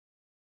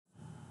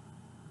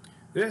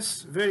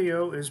This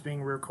video is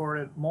being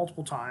recorded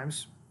multiple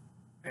times,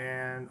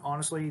 and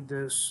honestly,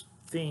 this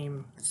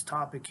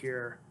topic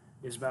here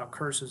is about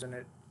curses, and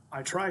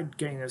I tried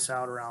getting this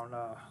out around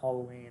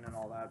Halloween and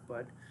all that,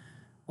 but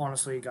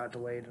honestly, it got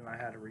delayed, and I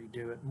had to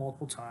redo it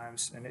multiple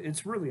times, and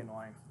it's really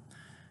annoying.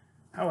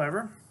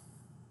 However,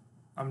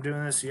 I'm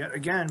doing this yet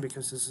again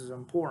because this is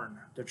important.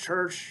 The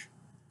church,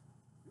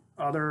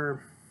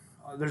 other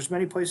there's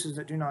many places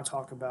that do not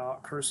talk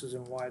about curses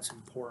and why it's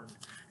important.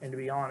 And to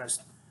be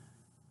honest,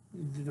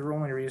 the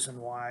only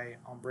reason why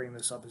I'm bringing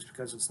this up is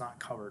because it's not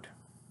covered.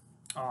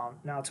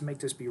 Now, to make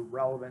this be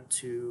relevant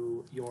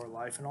to your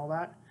life and all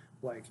that,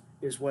 like,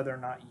 is whether or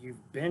not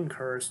you've been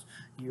cursed,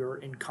 you're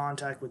in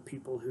contact with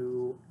people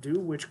who do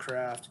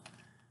witchcraft,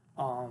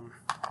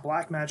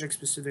 black magic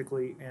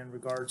specifically in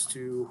regards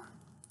to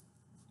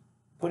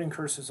putting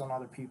curses on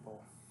other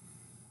people.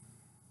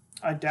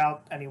 I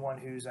doubt anyone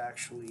who's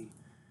actually,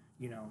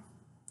 you know,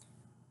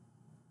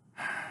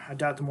 I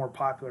doubt the more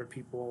popular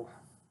people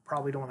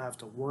probably don't have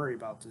to worry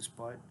about this,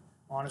 but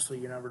honestly,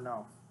 you never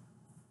know.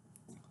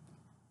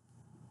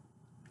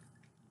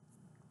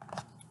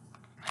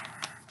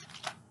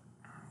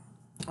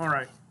 All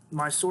right,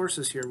 my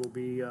sources here will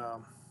be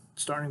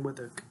starting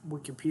with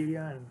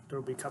Wikipedia, and there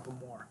will be a couple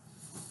more.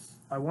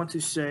 I want to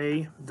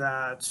say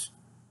that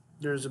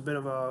there's a bit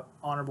of a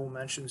honorable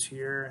mentions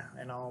here,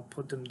 and I'll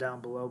put them down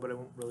below, but I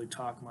won't really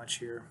talk much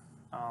here.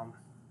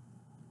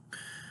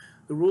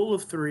 The rule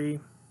of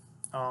three,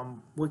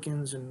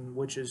 Wiccans and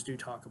witches do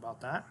talk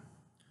about that.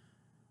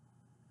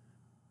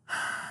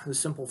 The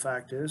simple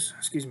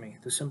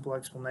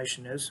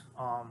explanation is,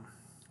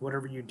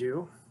 whatever you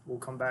do will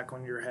come back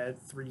on your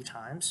head 3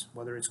 times,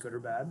 whether it's good or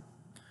bad.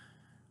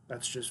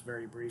 That's just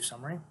very brief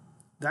summary.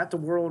 That the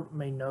World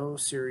May Know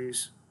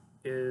series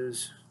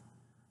is,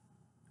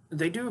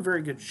 they do a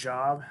very good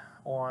job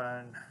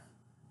on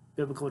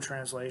biblical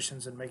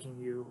translations and making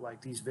you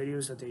like these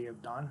videos that they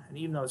have done. And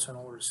even though it's an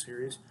older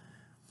series,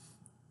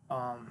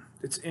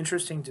 it's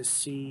interesting to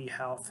see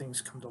how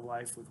things come to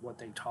life with what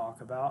they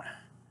talk about.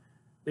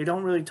 They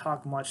don't really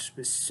talk much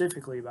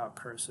specifically about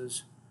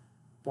curses,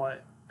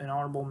 but an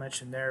honorable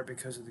mention there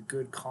because of the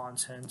good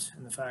content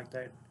and the fact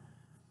that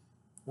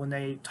when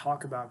they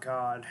talk about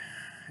God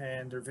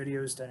and their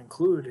videos that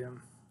include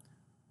Him,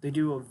 they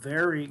do a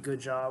very good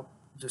job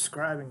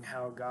describing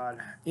how God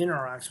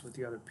interacts with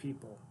the other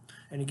people.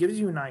 And it gives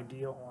you an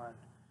idea on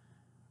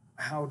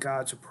how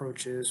God's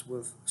approach is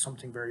with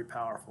something very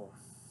powerful.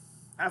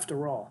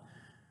 After all,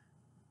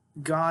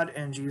 God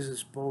and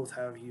Jesus both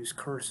have used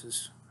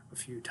curses a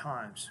few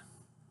times.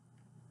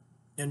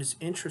 And it's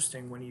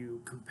interesting when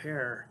you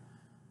compare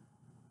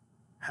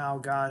how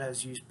God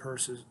has used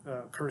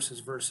curses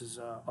versus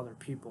other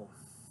people.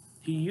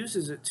 He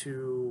uses it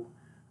to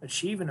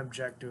achieve an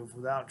objective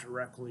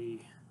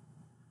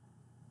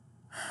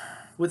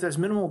with as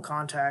minimal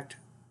contact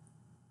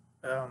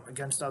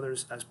against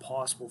others as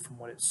possible from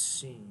what it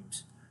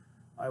seems.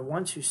 I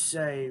want to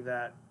say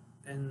that,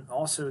 and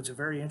also it's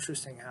very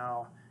interesting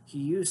how he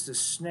used the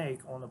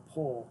snake on the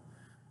pole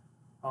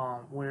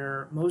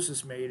where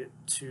Moses made it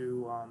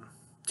to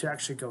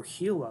actually go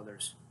heal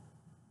others.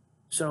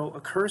 So a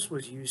curse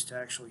was used to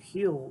actually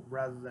heal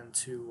rather than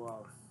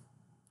to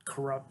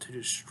corrupt, to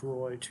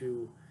destroy,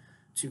 to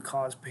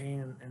cause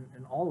pain,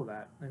 and all of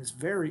that. And it's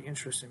very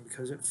interesting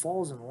because it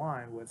falls in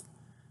line with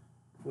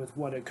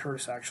what a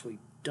curse actually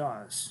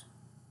does.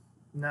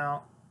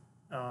 Now,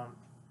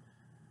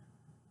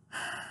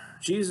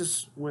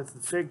 Jesus with the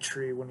fig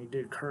tree, when he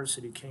did curse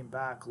it, he came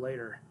back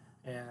later,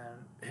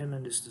 and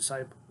his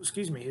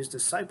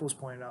disciples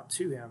pointed out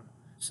to him,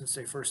 since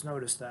they first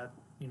noticed that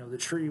the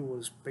tree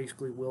was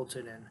basically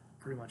wilted and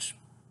pretty much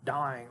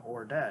dying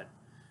or dead.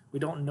 We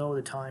don't know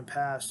the time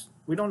passed.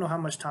 We don't know how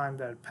much time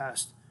that had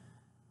passed,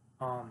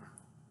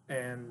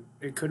 and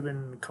it could have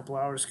been a couple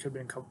hours, could have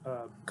been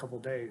a couple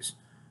days.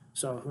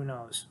 So who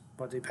knows?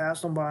 But they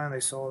passed on by and they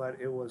saw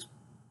that it was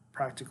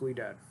practically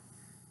dead.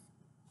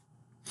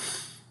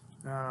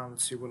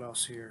 Let's see what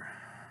else here.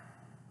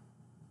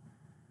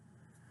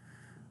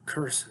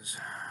 Curses.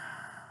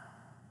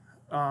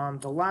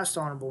 The last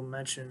honorable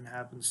mention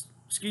happens.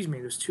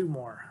 There's 2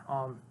 more.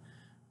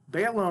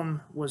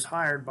 Balaam was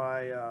hired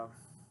by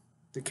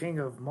the king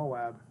of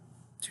Moab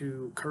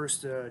to curse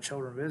the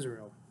children of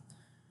Israel.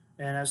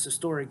 And as the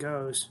story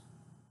goes,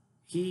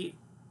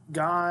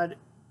 God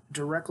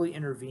directly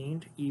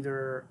intervened,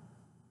 either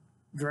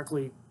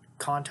directly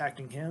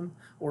contacting him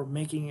or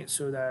making it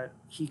so that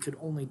he could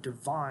only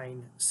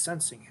divine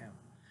sensing him.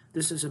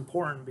 This is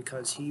important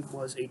because he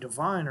was a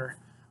diviner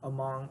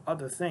among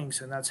other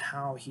things, and that's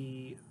how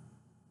he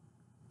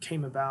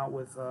came about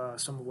with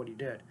some of what he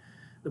did.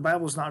 The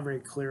Bible is not very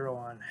clear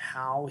on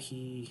how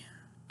he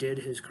did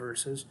his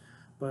curses,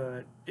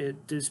 but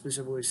it did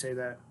specifically say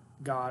that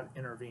God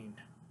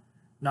intervened.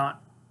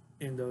 Not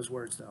in those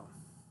words, though.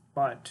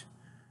 But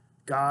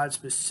God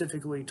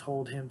specifically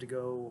told him to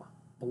go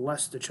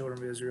bless the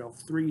children of Israel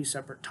 3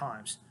 separate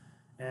times.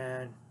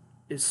 And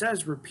it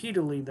says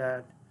repeatedly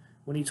that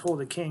when he told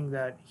the king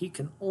that he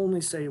can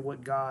only say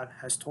what God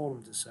has told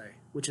him to say,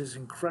 which is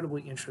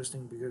incredibly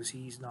interesting because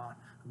he's not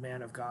a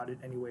man of God in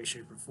any way,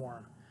 shape, or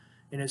form.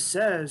 And it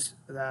says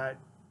that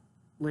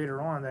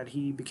later on that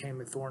he became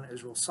a thorn in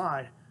Israel's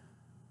side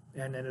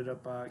and ended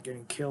up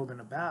getting killed in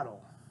a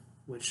battle,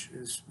 which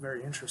is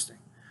very interesting.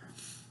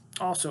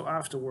 Also,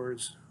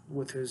 afterwards,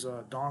 with his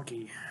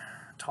donkey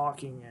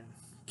talking and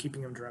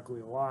keeping him directly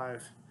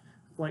alive,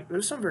 like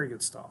there's some very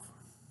good stuff.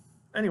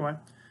 Anyway,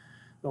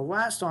 the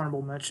last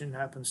honorable mention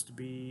happens to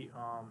be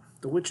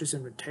The Witch's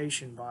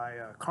Invitation by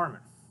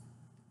Carmen.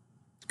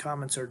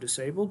 Comments are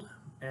disabled,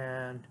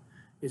 and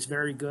it's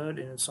very good,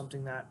 and it's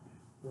something that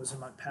was in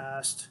my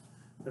past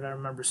that I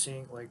remember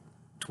seeing like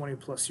 20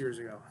 plus years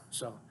ago.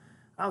 So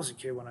I was a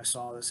kid when I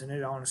saw this, and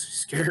it honestly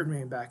scared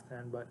me back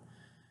then, but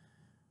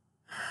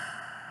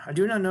I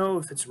do not know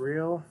if it's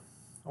real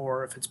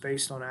or if it's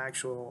based on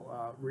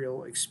actual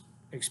real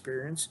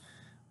experience,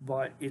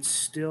 but it's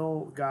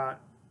still got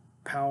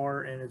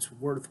power and it's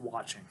worth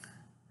watching.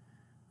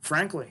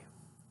 Frankly,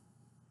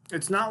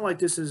 it's not like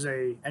this is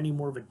any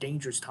more of a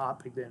dangerous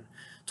topic than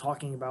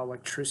talking about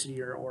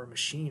electricity or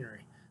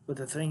machinery. But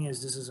the thing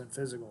is, this isn't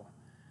physical,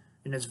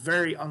 and it's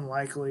very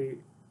unlikely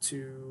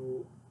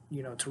to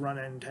to run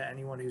into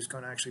anyone who's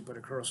going to actually put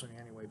a curse on you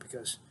anyway,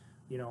 because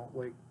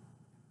like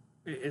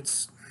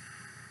it's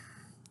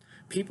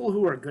people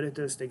who are good at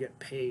this, they get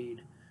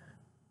paid.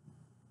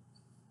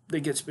 They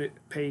get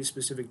paid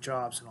specific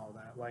jobs and all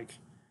that. Like,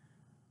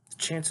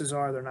 chances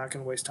are they're not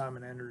going to waste time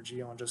and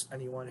energy on just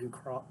anyone who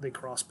they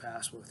cross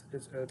paths with.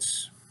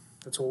 It's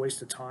a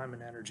waste of time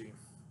and energy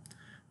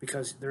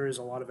because there is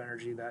a lot of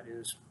energy that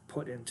is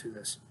put into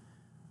this.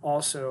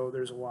 Also,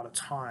 there's a lot of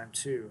time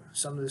too.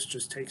 Some of this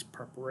just takes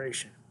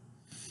preparation.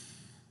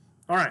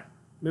 All right,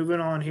 moving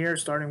on here,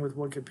 starting with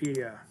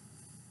Wikipedia.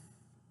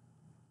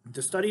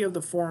 The study of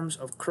the forms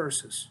of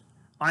curses.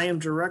 I am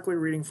directly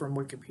reading from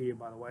Wikipedia,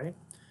 by the way,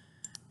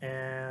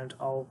 and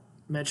I'll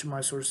mention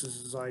my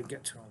sources as I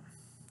get to them.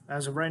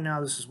 As of right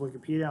now, this is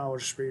Wikipedia. I'll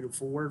just read it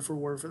word for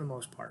word for the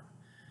most part.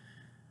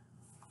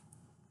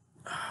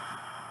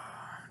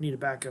 Need to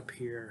back up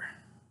here.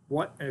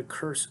 What a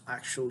curse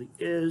actually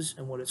is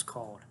and what it's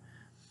called.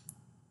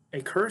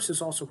 A curse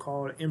is also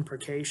called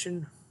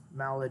imprecation,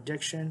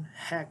 malediction,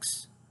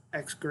 hex,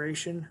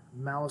 execration,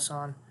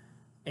 malison,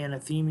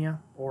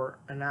 anathema, or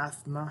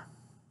anathema.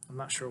 I'm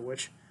not sure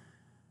which.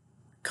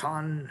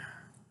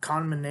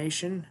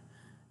 Conmination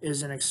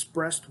is an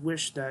expressed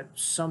wish that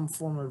some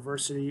form of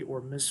adversity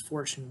or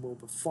misfortune will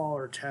befall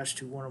or attach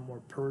to one or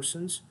more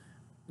persons,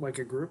 like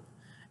a group,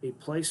 a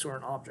place, or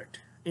an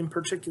object. In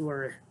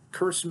particular, a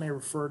curse may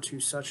refer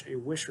to such a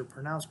wish or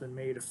pronouncement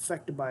made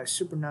affected by a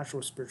supernatural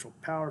or spiritual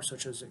power,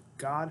 such as a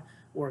god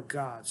or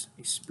gods,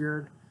 a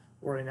spirit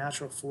or a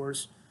natural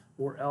force,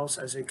 or else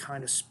as a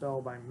kind of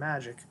spell by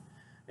magic.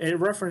 It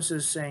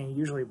references saying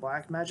usually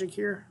black magic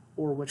here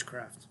or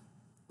witchcraft.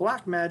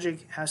 Black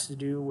magic has to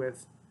do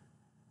with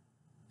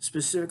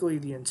specifically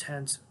the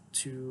intent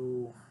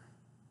to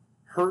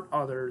hurt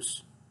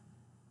others,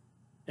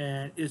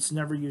 and it's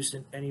never used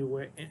in any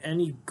way, in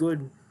any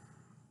good.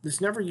 It's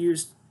never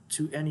used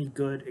to any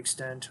good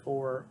extent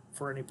or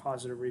for any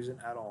positive reason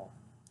at all.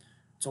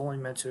 It's only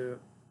meant to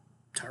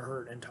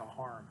hurt and to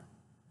harm.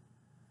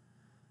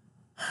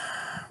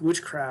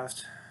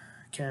 Witchcraft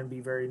can be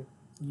very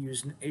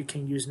used. It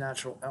can use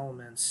natural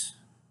elements.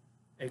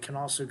 It can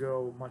also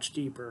go much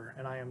deeper,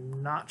 and I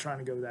am not trying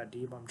to go that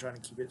deep. I'm trying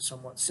to keep it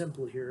somewhat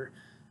simple here.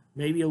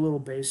 Maybe a little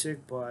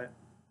basic, but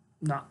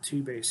not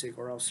too basic,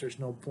 or else there's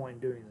no point in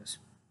doing this.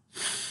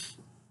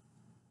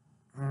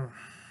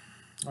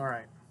 All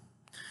right.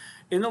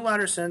 In the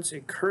latter sense, a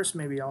curse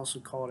may be also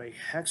called a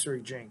hex or a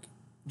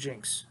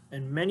jinx.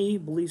 In many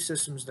belief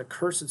systems, the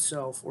curse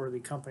itself or the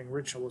accompanying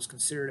ritual is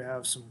considered to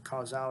have some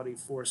causality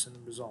force in the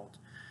result.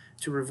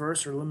 To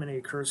reverse or eliminate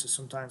a curse is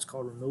sometimes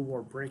called removal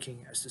or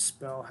breaking, as the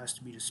spell has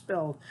to be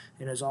dispelled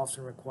and is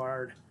often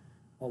required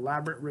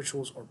elaborate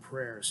rituals or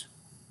prayers.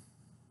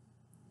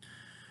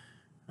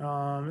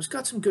 It's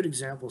got some good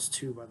examples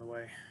too, by the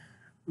way.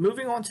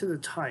 Moving on to the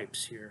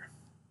types here,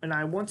 and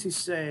I want to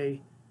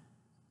say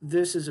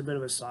this is a bit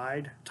of a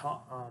side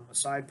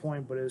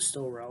point, but it is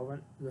still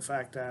relevant. The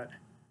fact that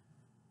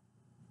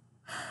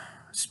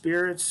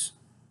spirits,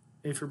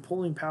 if you're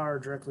pulling power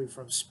directly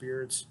from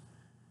spirits,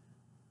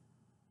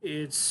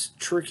 it's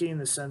tricky in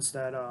the sense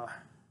that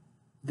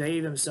they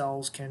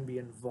themselves can be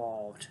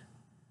involved,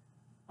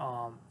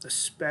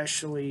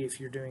 especially if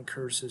you're doing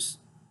curses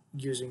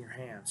using your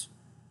hands.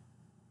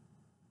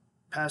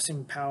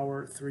 Passing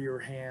power through your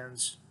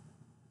hands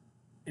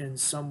in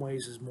some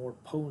ways is more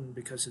potent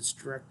because it's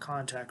direct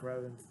contact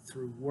rather than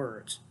through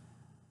words.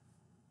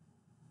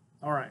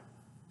 All right,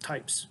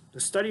 types. The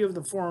study of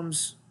the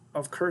forms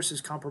of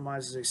curses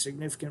compromises a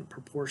significant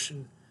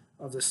proportion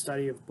of the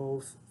study of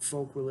both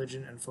folk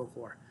religion and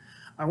folklore.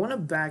 I want to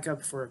back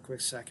up for a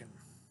quick second.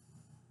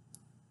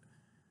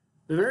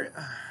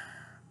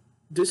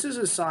 This is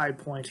a side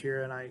point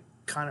here, and I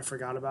kind of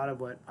forgot about it,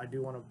 but I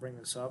do want to bring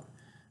this up.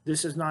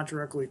 This is not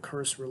directly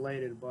curse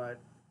related, but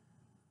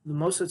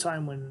most of the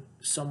time when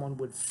someone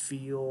would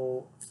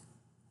feel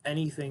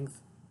anything,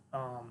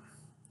 um,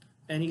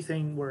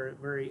 anything where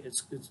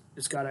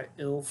it's got an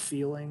ill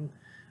feeling,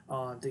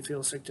 they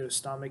feel sick to the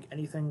stomach,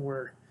 anything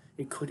where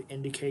it could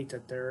indicate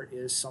that there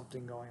is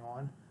something going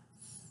on,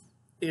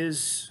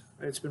 is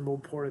it's been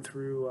reported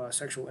through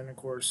sexual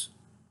intercourse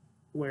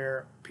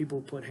where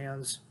people put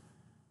hands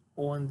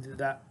on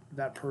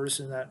that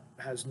person that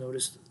has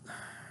noticed,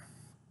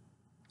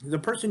 the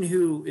person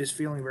who is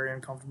feeling very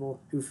uncomfortable,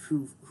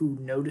 who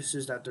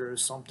notices that there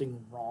is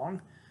something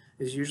wrong,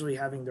 is usually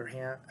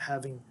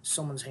having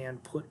someone's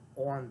hand put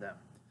on them.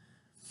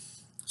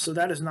 So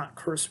that is not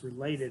curse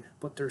related,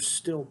 but there's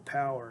still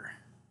power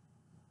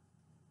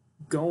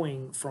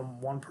going from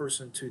one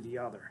person to the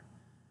other.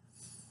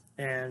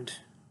 And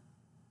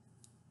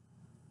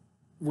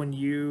when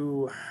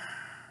you,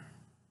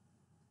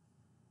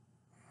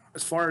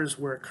 as far as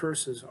where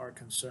curses are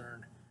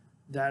concerned,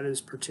 that is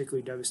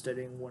particularly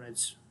devastating when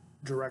it's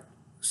direct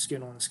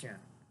skin on skin.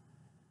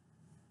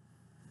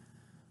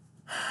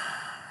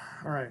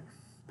 All right,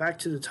 back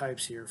to the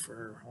types here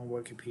for on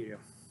Wikipedia.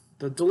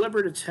 The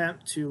deliberate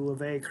attempt to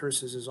levy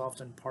curses is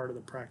often part of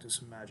the practice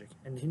of magic.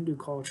 In Hindu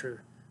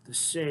culture, the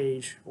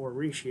sage, or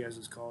rishi as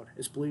it's called,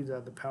 is believed to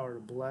have the power to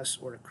bless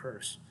or to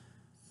curse.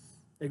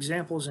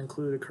 Examples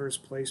include a curse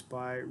placed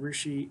by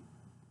Rishi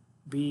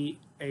Bhrigu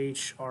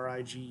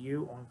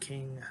on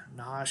King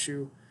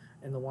Nahashu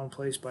and the one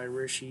placed by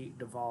Rishi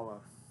Devala.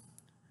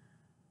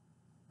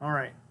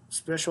 Alright,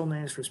 special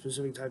names for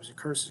specific types of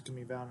curses can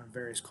be found in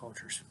various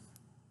cultures.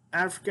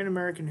 African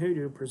American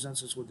Hoodoo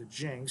presents us with the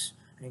jinx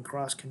and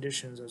cross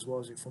conditions, as well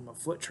as a form of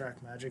foot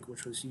track magic,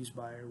 which was used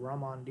by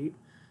Ramandeep.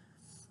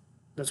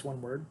 That's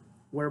one word,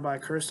 whereby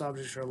cursed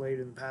objects are laid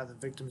in the path of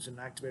victims and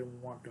activated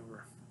when walked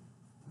over.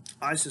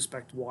 I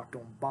suspect walked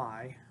on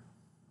by,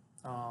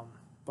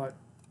 but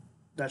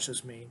that's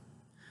just me,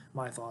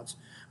 my thoughts.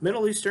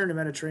 Middle Eastern and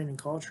Mediterranean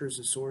culture is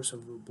the source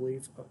of the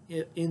belief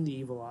in the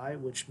evil eye,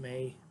 which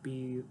may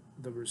be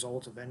the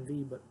result of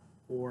envy, but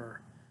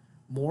or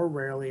more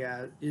rarely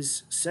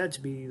is said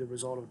to be the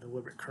result of a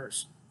deliberate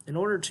curse. In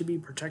order to be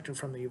protected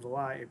from the evil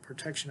eye, a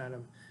protection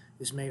item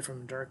is made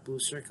from dark blue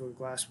circular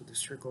glass with a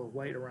circle of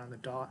white around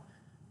the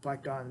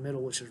black dot in the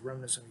middle, which is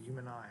remnants of a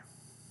human eye.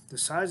 The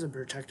size of the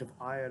protective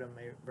eye item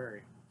may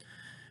vary.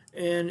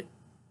 And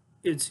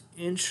it's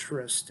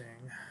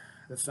interesting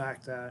the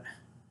fact that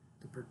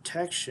the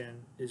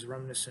protection is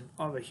reminiscent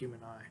of a human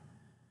eye,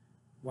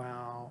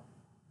 while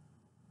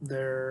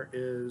there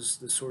is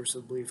the source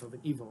of belief of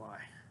an evil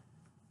eye.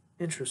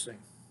 Interesting.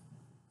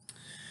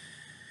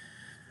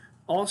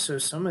 Also,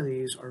 some of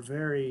these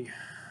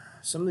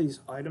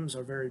items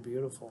are very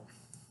beautiful,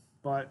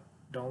 but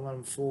don't let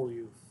them fool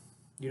you.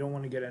 You don't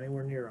want to get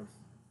anywhere near them.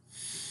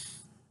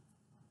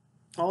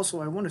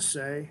 Also, I want to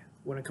say,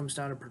 when it comes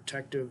down to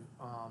protective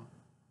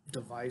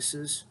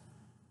devices,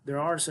 there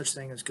are such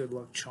things as good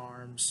luck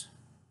charms,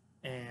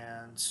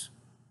 and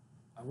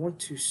I want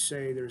to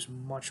say there's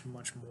much,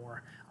 much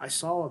more. I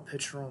saw a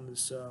picture on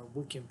this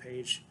Wiccan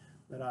page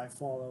that I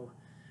follow,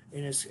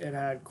 and it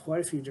had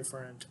quite a few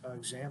different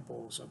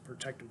examples of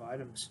protective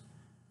items,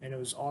 and it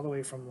was all the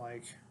way from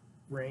like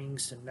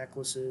rings to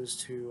necklaces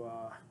to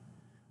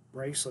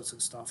bracelets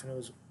and stuff, and it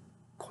was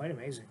quite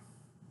amazing.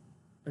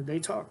 And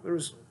there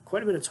was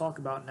quite a bit of talk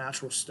about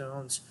natural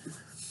stones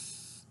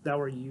that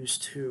were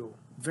used too.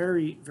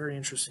 Very, very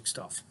interesting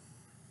stuff.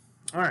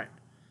 All right,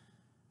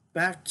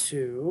 back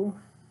to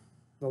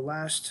the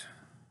last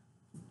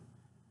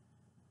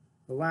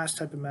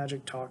type of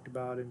magic talked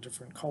about in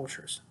different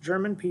cultures.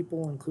 German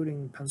people,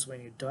 including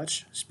Pennsylvania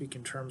Dutch, speak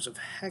in terms of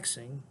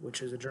hexing,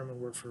 which is a German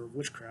word for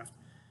witchcraft,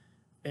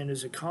 and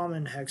is a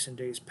common hex in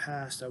days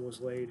past that was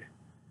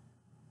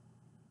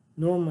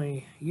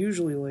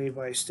usually laid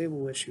by a stable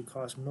witch who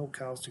caused milk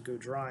cows to go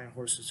dry and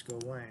horses to go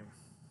lame.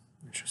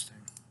 Interesting.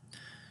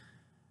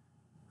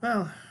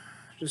 Well,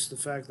 just the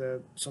fact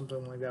that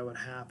something like that would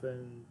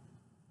happen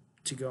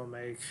to go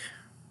make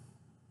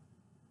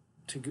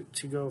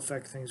to go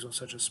affect things on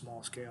such a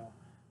small scale.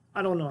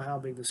 I don't know how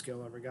big the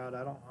scale ever got.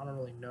 I don't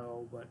really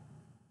know, but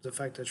the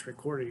fact that it's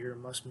recorded here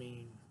must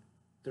mean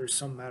there's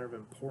some matter of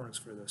importance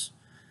for this.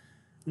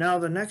 Now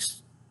the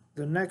next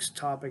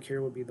topic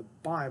here would be the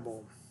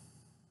Bible.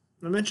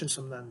 I mentioned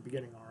some of that in the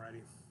beginning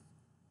already.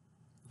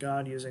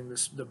 God using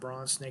the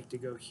bronze snake to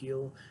go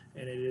heal,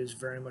 and it is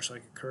very much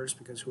like a curse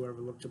because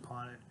whoever looked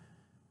upon it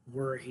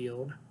were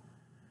healed.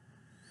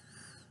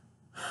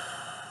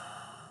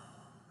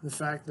 The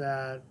fact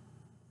that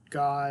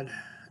God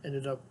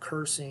ended up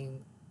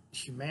cursing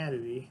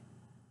humanity,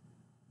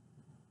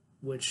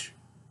 which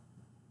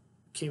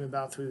came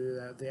about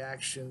through the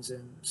actions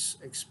and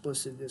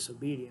explicit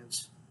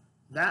disobedience,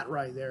 that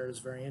right there is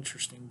very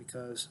interesting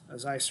because,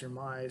 as I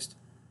surmised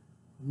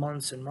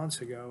months and months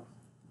ago,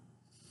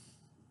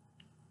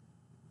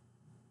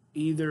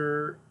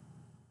 either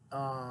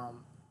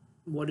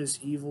what is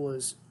evil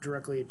is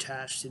directly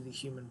attached to the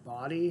human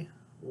body,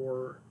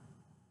 or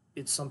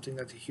it's something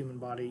that the human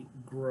body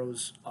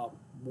grows up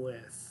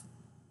with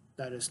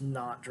that is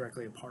not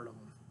directly a part of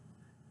them.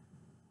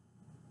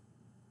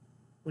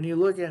 when you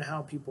look at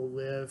how people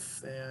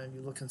live and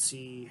you look and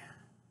see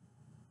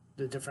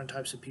the different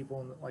types of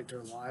people and like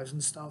their lives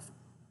and stuff,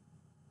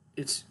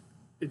 it's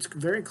it's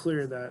very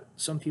clear that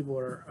some people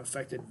are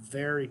affected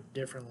very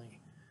differently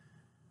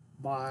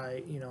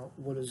by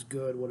what is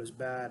good, what is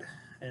bad,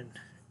 and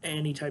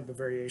any type of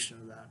variation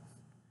of that.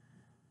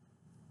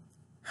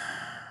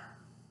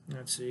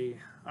 Let's see.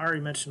 I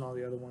already mentioned all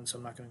the other ones, so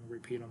I'm not going to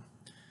repeat them.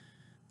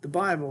 The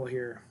Bible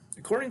here.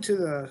 According to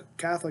the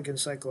Catholic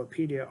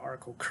Encyclopedia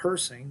article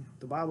Cursing,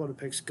 the Bible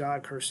depicts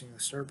God cursing the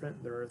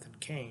serpent, the earth, and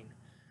Cain.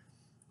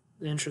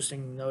 The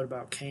interesting note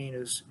about Cain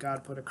is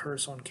God put a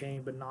curse on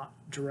Cain, but not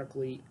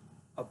directly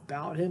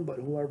about him, but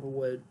whoever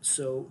would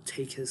so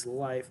take his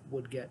life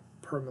would get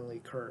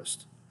permanently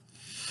cursed.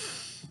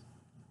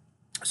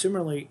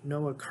 Similarly,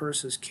 Noah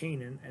curses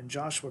Canaan, and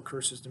Joshua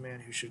curses the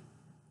man who should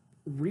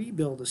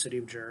rebuild the city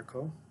of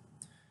Jericho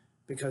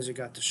because it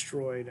got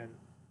destroyed. And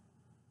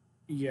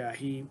yeah,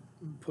 he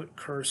put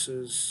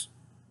curses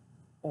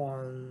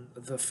on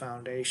the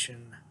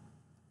foundation.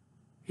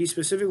 He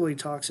specifically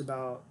talks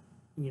about,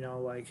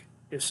 like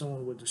if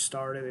someone would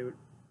start it, they would,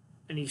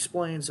 and he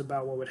explains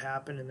about what would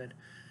happen, and then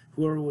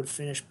whoever would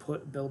finish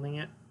building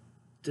it,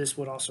 this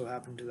would also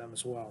happen to them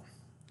as well.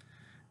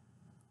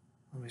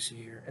 Let me see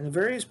here. In the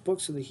various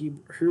books of the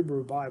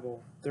Hebrew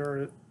Bible,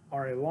 there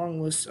are a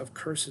long list of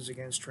curses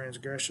against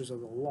transgressors of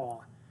the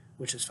law,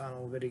 which is found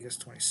in Leviticus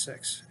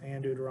 26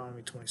 and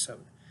Deuteronomy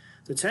 27.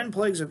 The 10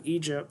 plagues of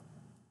Egypt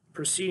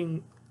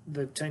preceding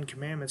the 10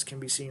 Commandments can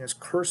be seen as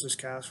curses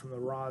cast from the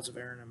rods of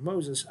Aaron and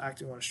Moses,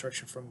 acting on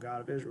instruction from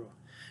God of Israel.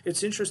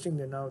 It's interesting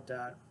to note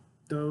that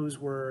those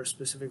were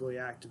specifically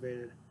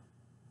activated,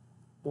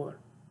 but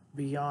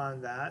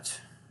beyond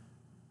that,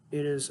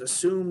 it is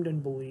assumed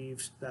and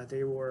believed that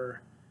they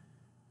were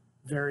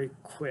very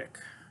quick,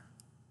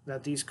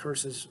 that these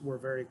curses were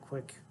very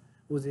quick,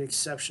 with the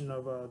exception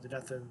of the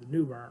death of the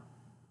newborn,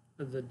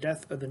 the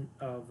death of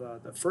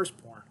the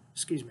firstborn,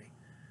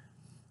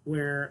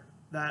 where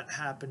that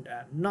happened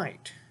at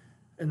night,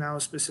 and that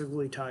was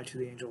specifically tied to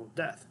the angel of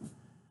death,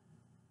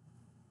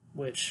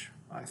 which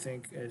I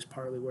think is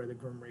partly where the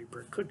Grim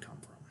Reaper could come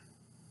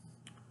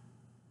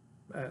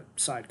from.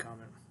 Side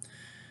comment.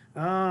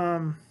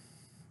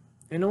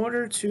 In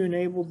order to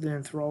enable the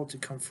enthralled to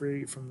come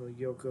free from the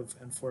yoke of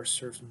enforced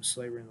serfdom,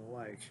 slavery, and the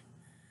like.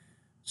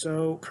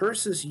 So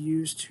curse is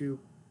used to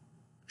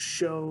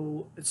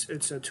show,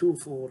 it's a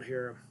twofold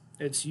here.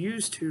 It's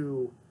used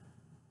to,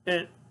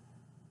 and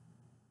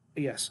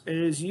yes, it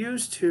is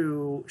used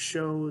to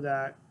show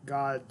that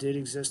God did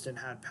exist and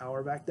had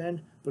power back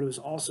then, but it was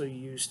also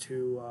used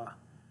to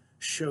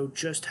show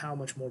just how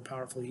much more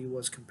powerful he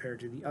was compared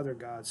to the other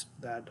gods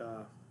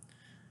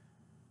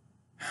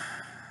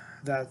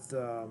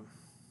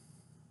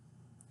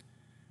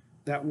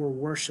that were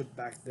worshipped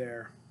back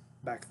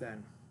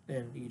then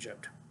in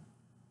Egypt.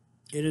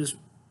 It is,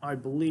 I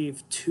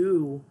believe,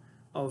 two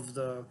of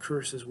the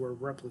curses were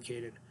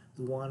replicated.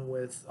 The one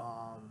with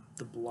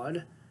the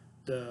blood,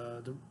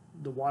 the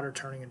water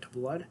turning into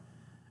blood,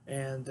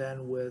 and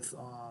then with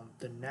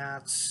the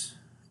gnats,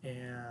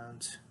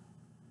 and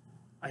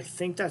I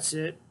think that's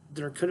it.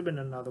 There could have been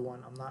another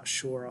one. I'm not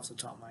sure off the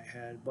top of my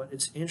head, but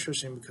it's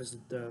interesting because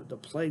the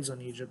plagues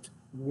on Egypt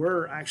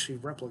were actually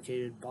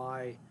replicated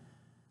by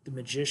the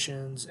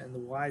magicians and the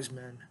wise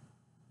men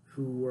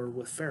who were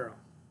with Pharaoh.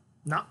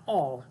 Not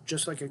all,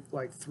 just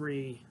like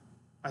three,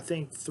 I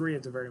think three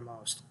at the very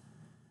most.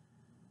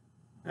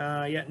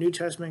 New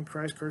Testament,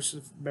 Christ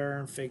curses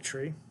barren fig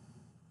tree.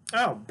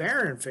 Oh,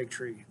 barren fig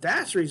tree.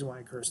 That's the reason why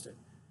he cursed it.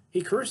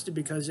 He cursed it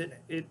because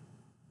it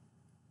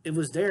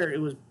was there.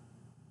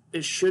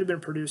 It should have been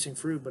producing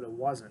fruit, but it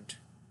wasn't.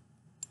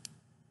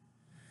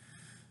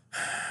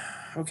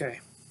 Okay,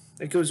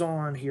 it goes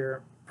on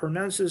here.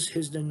 Pronounces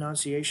his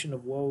denunciation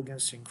of woe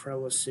against the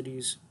incredulous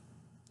cities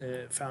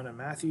found in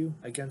Matthew,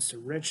 against the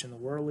rich and the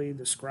worldly,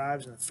 the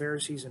scribes and the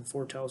Pharisees, and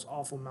foretells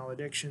awful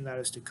malediction that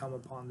is to come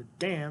upon the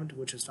damned,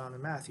 which is found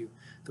in Matthew.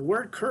 The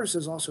word curse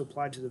is also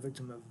applied to the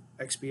victim of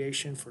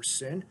expiation for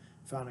sin,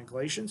 found in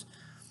Galatians,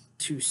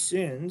 to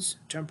sins,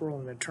 temporal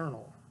and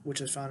eternal, which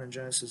is found in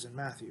Genesis and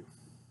Matthew.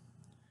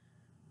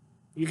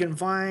 You can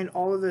find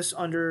all of this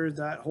under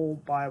that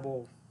whole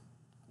Bible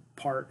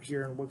part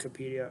here in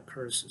Wikipedia,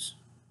 curses.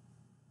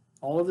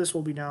 All of this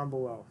will be down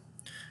below.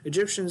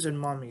 Egyptians and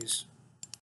mummies.